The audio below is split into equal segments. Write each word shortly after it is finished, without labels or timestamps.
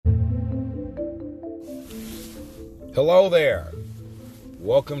Hello there.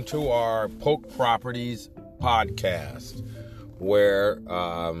 Welcome to our Polk Properties podcast, where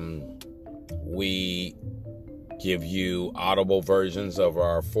we give you audible versions of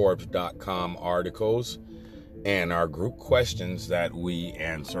our Forbes.com articles and our group questions that we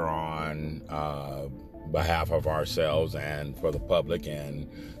answer on behalf of ourselves and for the public. And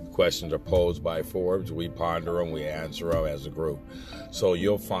questions are posed by Forbes. We ponder them, we answer them as a group. So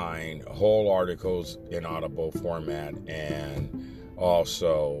you'll find whole articles in audible format and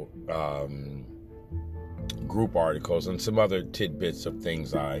also group articles and some other tidbits of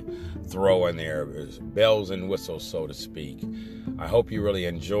things I throw in there, bells and whistles, so to speak. I hope you really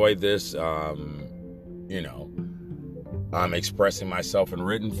enjoyed this. I'm expressing myself in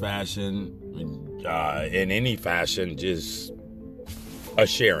written fashion, in any fashion, just a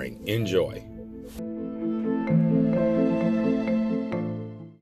sharing. Enjoy.